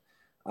field.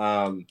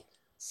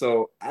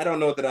 So I don't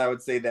know that I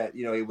would say that,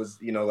 it was,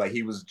 like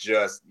he was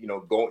just,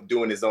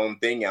 doing his own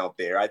thing out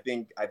there. I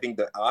think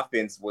the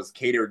offense was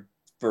catered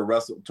toward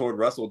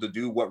Russell to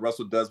do what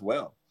Russell does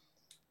well.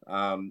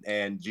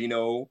 And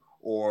Geno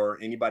or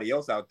anybody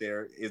else out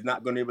there is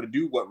not going to be able to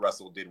do what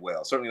Russell did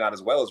well, certainly not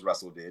as well as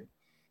Russell did.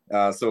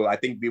 So I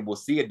think we will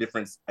see a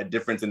difference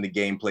in the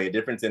gameplay, a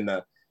difference in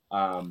the,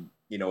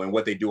 in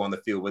what they do on the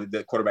field, what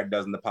the quarterback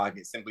does in the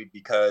pocket, simply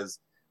because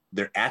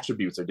their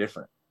attributes are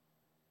different.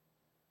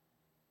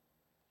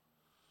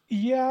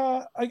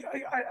 Yeah,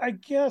 I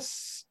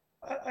guess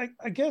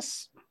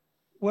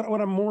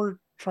what I'm more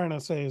trying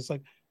to say is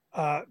like,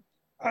 I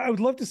would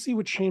love to see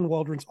what Shane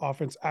Waldron's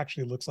offense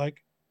actually looks like,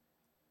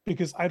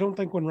 because I don't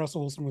think when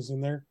Russell Wilson was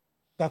in there,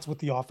 that's what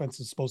the offense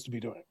is supposed to be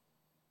doing.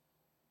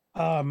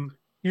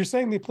 You're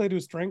saying they play to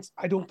his strengths.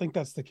 I don't think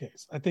that's the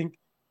case. I think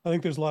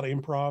there's a lot of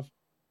improv.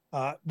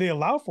 They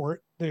allow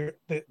for it.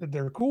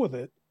 They're cool with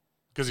it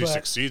because he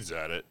succeeds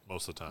at it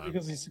most of the time.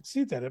 Because he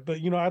succeeds at it. But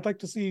I'd like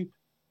to see,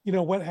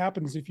 what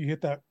happens if you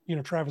hit that,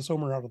 Travis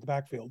Homer out of the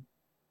backfield,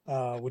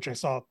 which I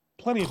saw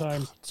plenty of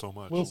times. So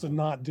much Wilson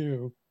not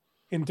do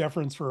in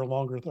deference for a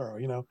longer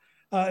throw.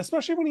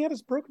 Especially when he had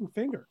his broken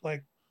finger.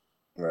 Like,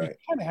 right, you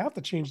kind of have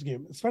to change the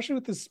game, especially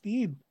with his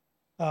speed.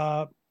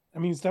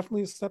 He's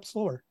definitely a step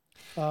slower.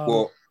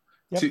 Well,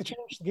 you have to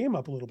change the game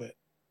up a little bit.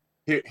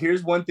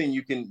 Here's one thing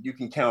you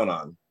can count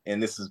on,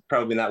 and this is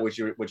probably not what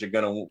you're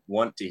gonna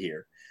want to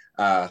hear,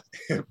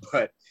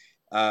 but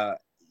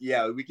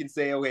yeah, we can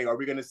say, okay, are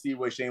we gonna see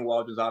what Shane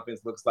Waldron's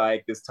offense looks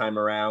like this time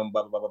around?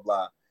 Blah blah blah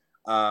blah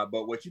blah.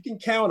 But what you can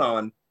count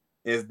on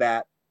is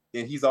that,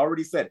 and he's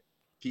already said it,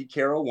 Pete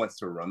Carroll wants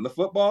to run the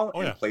football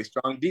and play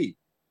strong D,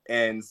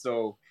 and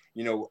so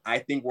I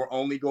think we're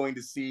only going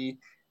to see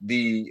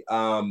the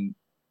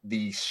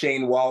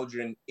Shane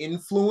Waldron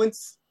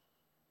influence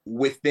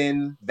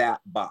within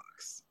that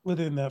box,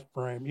 within that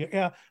frame.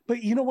 Yeah.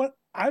 But you know what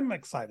I'm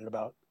excited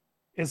about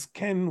is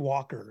Ken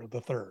Walker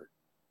the third,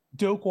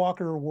 Doak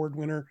Walker Award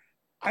winner.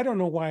 I don't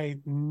know why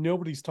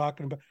nobody's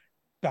talking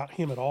about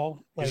him at all.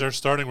 He's our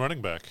starting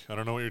running back. I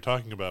don't know what you're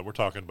talking about. We're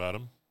talking about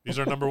him. He's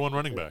our number one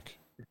running back.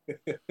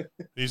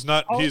 He's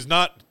not.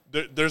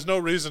 There's no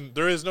reason.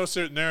 There is no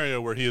scenario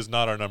where he is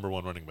not our number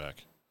one running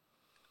back.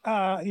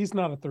 He's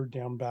not a third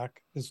down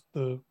back, is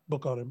the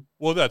book on him.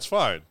 Well, that's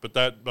fine, but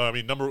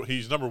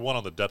he's number one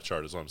on the depth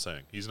chart is what I'm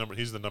saying. He's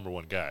the number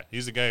one guy.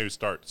 He's the guy who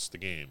starts the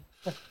game.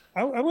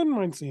 I wouldn't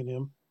mind seeing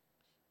him.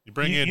 You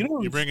bring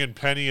in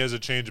Penny as a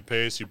change of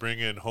pace. You bring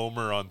in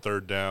Homer on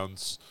third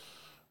downs,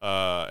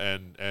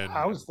 and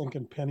I was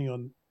thinking Penny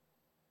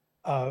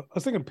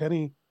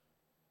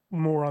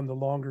more on the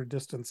longer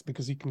distance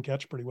because he can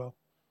catch pretty well.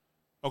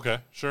 Okay,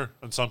 sure,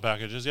 on some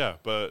packages, yeah,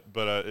 but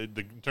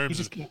in terms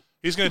of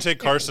he's going to take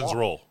Carson's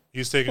role.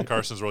 He's taking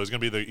Carson's role. He's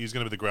going to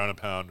be the ground and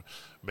pound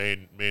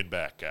main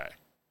back guy.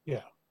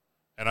 Yeah,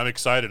 and I'm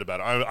excited about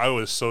it. I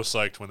was so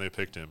psyched when they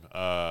picked him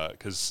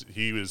because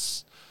he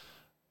was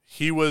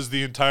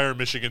the entire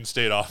Michigan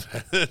State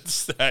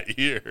offense that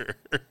year.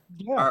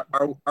 Yeah,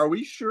 are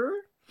we sure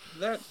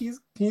that he's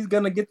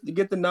gonna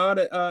get the nod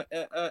at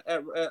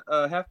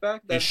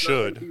halfback? He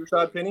should.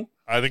 Rashaad Penny.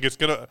 I think it's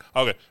gonna.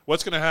 Okay,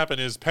 what's gonna happen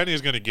is Penny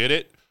is gonna get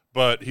it,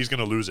 but he's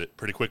gonna lose it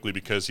pretty quickly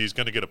because he's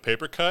gonna get a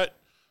paper cut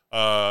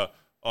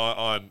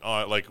on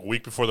like a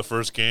week before the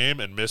first game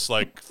and miss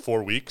like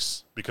 4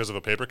 weeks because of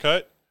a paper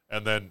cut.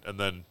 And then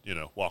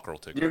Walker will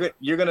take it.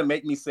 You're gonna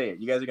make me say it.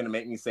 You guys are gonna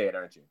make me say it,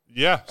 aren't you?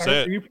 Yeah,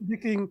 say it.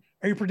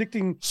 Are you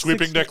predicting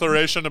sweeping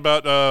declaration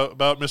about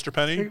Mr.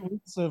 Penny? 8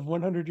 weeks of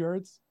 100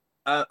 yards.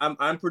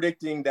 I'm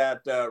predicting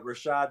that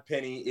Rashaad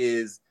Penny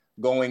is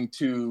going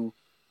to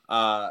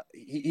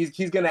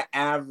he's going to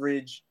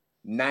average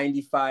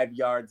 95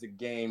 yards a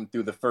game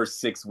through the first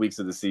 6 weeks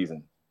of the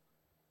season.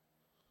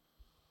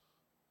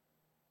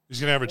 He's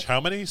going to average how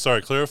many?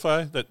 Sorry,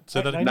 clarify that.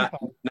 Say that.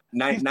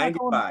 95.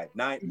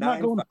 He's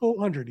not going full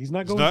 100. He's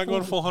not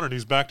going full 100.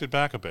 He's backed it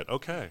back a bit.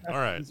 Okay, all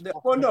right.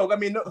 Well, no,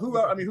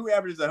 who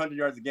averages 100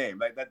 yards a game?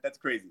 Like that's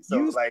crazy. So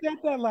you said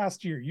that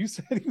last year. You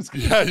said he was.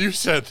 Yeah, you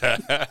said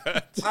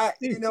that.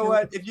 You know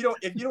what? If you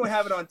don't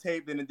have it on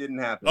tape, then it didn't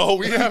happen. Oh,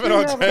 we have it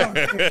on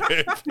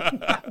tape.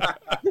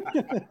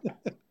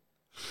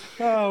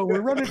 Oh,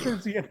 we're running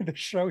towards the end of the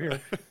show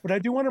here, but I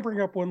do want to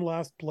bring up one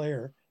last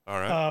player. All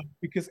right.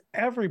 Because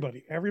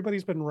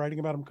everybody's been writing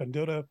about him.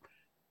 Condota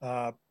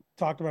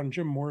talked about him.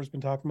 Jim Moore has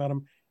been talking about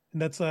him,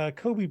 and that's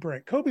Kobe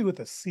Bryant. Kobe with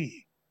a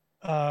C.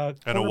 And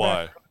a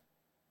Y.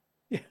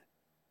 Yeah.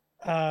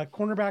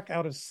 Cornerback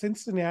out of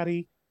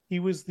Cincinnati. He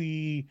was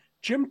the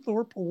Jim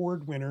Thorpe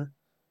Award winner.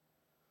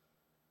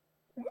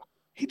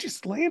 He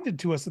just landed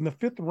to us in the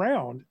 5th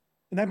round,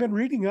 and I've been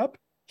reading up.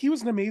 He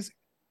was an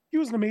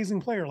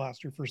amazing player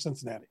last year for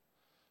Cincinnati.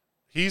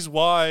 He's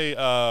why.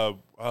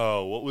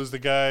 What was the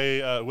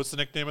guy? What's the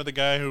nickname of the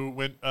guy who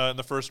went in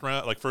the first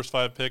round, like first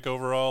 5 pick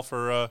overall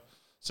for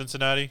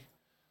Cincinnati?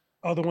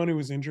 Oh, the one who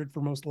was injured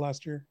for most of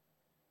last year.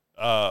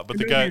 But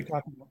the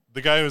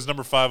guy who was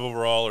number 5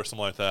 overall or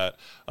something like that.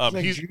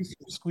 He's juice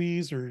or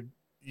squeeze or.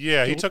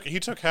 Yeah, he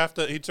took half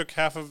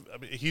of. I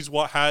mean, he's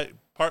why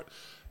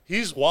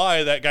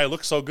that guy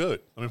looks so good.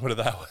 Let me put it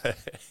that way.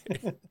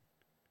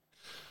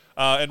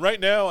 And right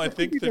now, I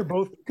think they're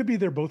both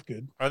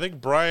good. I think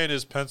Brian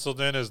is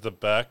penciled in as the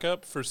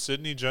backup for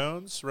Sidney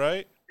Jones,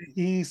 right?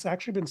 He's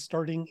actually been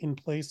starting in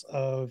place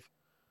of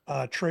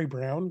Trey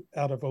Brown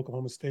out of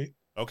Oklahoma State.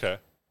 Okay.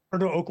 Or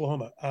no,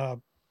 Oklahoma,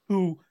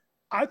 who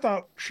I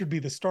thought should be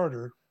the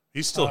starter.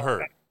 He's still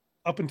hurt.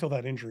 Up until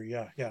that injury,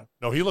 yeah.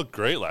 No, he looked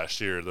great last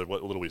year,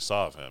 what little we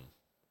saw of him.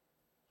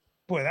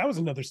 Boy, that was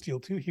another steal,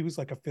 too. He was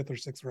like a 5th or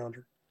 6th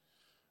rounder.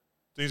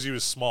 Things he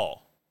was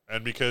small.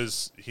 And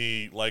because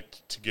he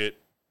liked to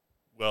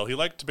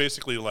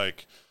basically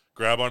like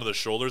grab onto the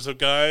shoulders of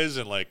guys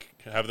and like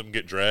have them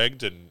get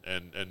dragged and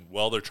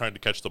while they're trying to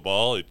catch the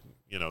ball,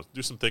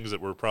 do some things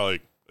that were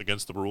probably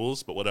against the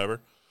rules, but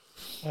whatever.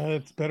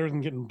 It's better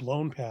than getting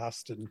blown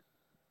past and.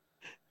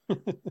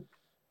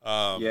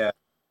 Yeah.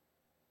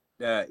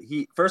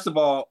 he first of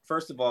all,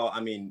 I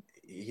mean,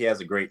 he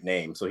has a great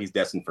name, so he's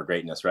destined for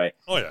greatness, right?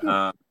 Oh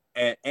yeah.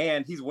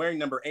 And he's wearing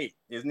number 8,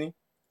 isn't he?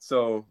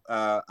 So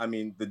I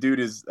mean, the dude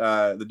is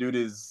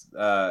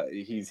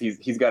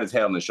he's got his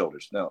head on his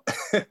shoulders. No,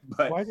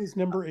 but why does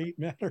number 8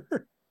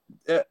 matter?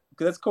 Because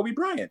that's Kobe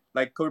Bryant,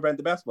 like Kobe Bryant,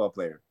 the basketball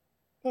player.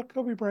 I thought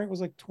Kobe Bryant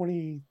was like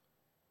 21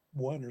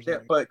 or something. Yeah,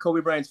 but Kobe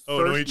Bryant's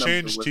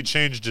he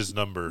changed his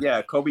number.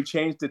 Yeah, Kobe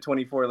changed to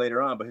 24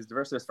 later on, but his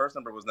first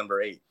number was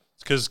number 8.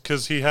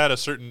 Because he had a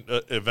certain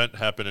event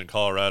happen in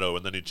Colorado,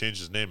 and then he changed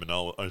his name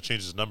and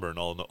changed his number, and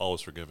all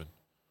was forgiven.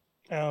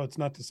 Oh, it's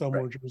not to sell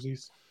more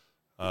jerseys.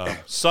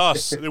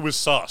 Sauce. It was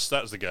Sauce.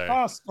 That was the guy.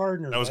 Sauce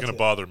Gardner. That was going to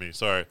bother me.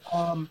 Sorry.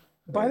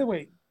 By the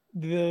way,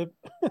 the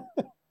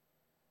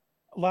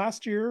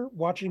last year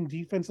watching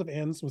defensive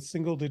ends with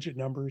single-digit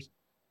numbers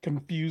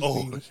confused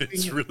me. Oh,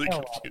 it's really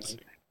confusing.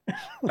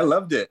 I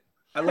loved it.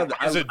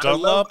 Is it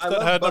Dunlap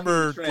that had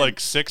number like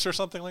 6 or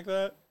something like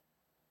that?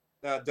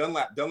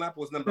 Dunlap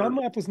was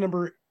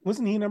number.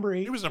 Wasn't he number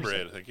 8? He was number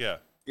 8, I think. Yeah.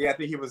 Yeah, I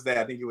think he was there.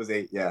 I think he was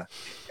 8. Yeah.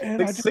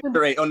 And 6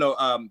 or 8. Oh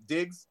no.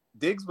 Diggs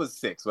was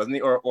 6, wasn't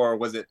he? Or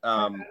was it?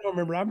 I don't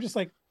remember. I'm just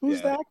like,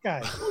 who's that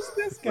guy? Who's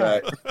this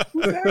guy?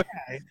 Who's that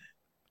guy?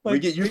 Like, we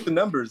get used to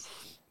numbers.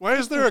 Why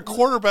is there a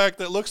quarterback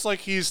that looks like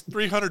he's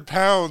 300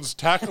 pounds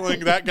tackling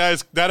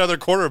that other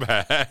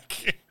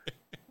quarterback?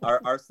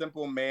 Our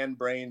simple man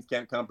brains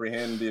can't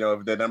comprehend.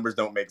 The numbers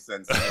don't make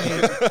sense.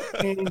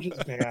 Change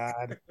is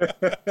bad.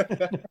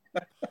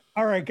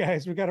 All right,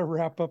 guys, we got to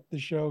wrap up the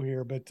show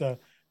here, but I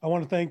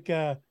want to thank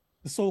the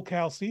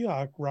Cal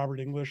Seahawk, Robert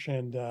English,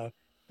 and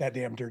that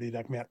damn dirty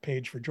duck, Matt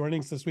Paige, for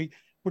joining us this week.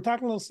 We're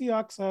talking a little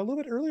Seahawks a little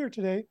bit earlier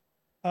today.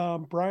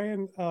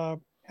 Brian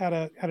had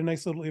a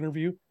nice little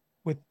interview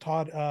with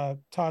Todd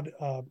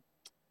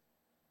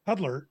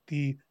Hudler,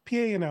 the PA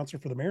announcer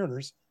for the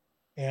Mariners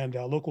and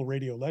local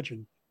radio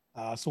legend.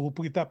 So we'll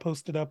get that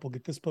posted up. We'll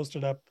get this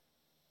posted up.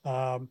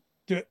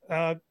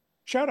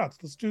 Shout outs.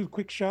 Let's do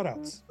quick shout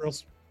outs, or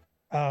else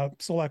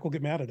Solak will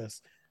get mad at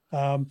us.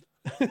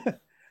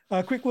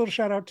 A quick little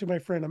shout out to my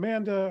friend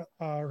Amanda.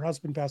 Her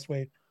husband passed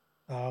away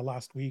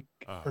last week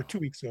or 2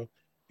 weeks ago,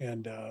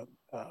 and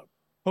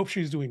hope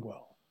she's doing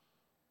well.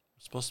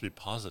 You're supposed to be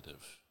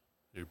positive.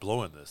 You're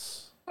blowing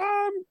this.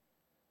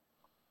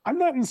 I'm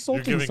not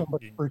insulting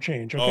somebody for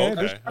change. Okay,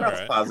 okay.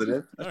 That's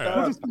positive.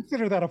 I'll just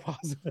consider that a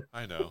positive.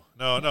 I know.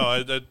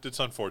 No, it's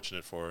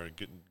unfortunate for her.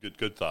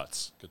 Good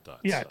thoughts. Good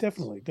thoughts. Yeah,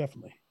 definitely.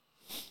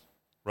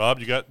 Rob,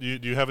 do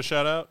you have a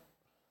shout out?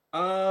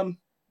 I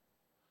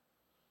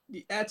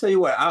tell you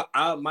what.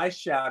 My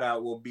shout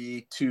out will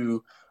be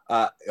to.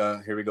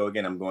 Here we go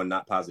again. I'm going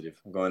not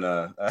positive. I'm going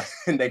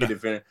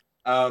negative here.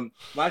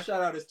 My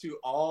shout out is to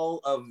all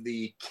of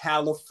the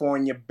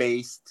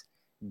California-based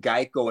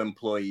Geico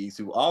employees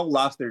who all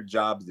lost their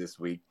jobs this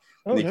week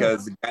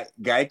because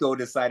Geico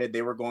decided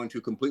they were going to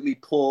completely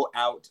pull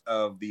out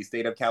of the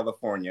state of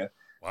California.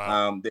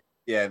 Wow.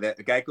 That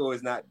Geico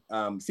is not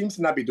seems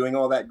to not be doing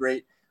all that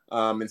great.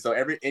 And so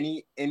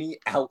any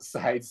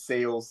outside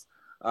sales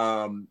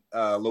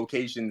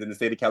locations in the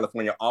state of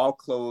California all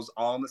closed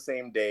all on the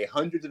same day.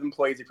 Hundreds of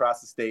employees across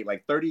the state,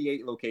 like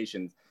 38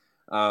 locations,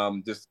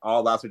 just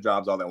all lost their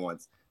jobs all at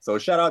once. So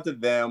shout out to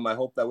them. I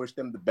wish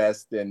them the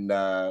best, and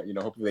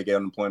hopefully they get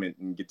unemployment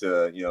and get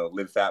to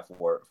live fat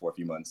for a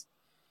few months.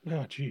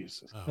 Oh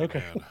Jesus. Oh,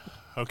 okay. Man.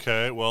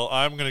 Okay. Well,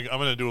 I'm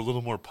gonna do a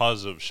little more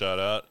positive shout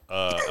out.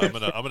 I'm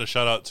gonna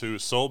shout out to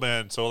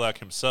Soulman Solak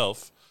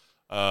himself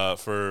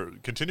for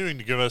continuing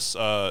to give us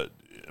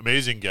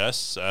amazing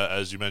guests.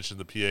 As you mentioned,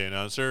 the PA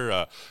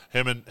announcer.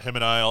 Him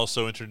and I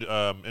also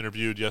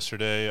interviewed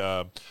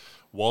yesterday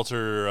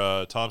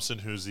Walter Thompson,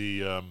 who's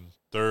the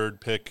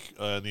third pick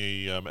in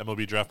the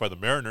MLB draft by the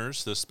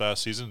Mariners this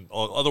past season,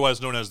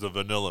 otherwise known as the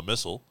Vanilla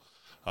Missile.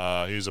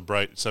 He's a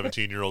bright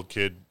 17-year-old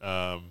kid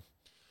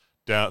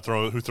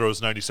who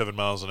throws 97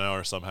 miles an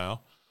hour somehow.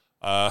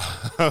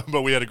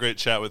 But we had a great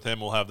chat with him.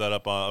 We'll have that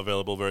up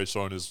available very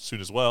soon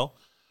as well.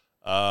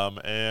 I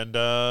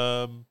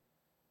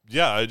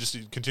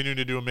just continue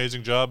to do an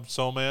amazing job,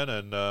 Soul Man,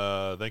 and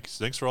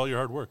thanks for all your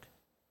hard work.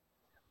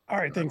 All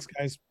right, thanks,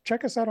 guys.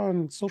 Check us out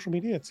on social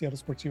media at Seattle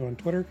Sports U on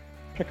Twitter.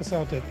 Check us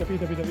out at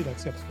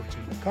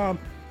www.seattlesportsu.com.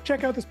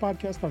 Check out this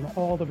podcast on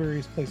all the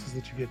various places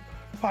that you get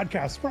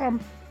podcasts from,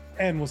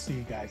 and we'll see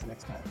you guys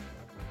next time.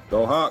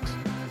 Go Hawks.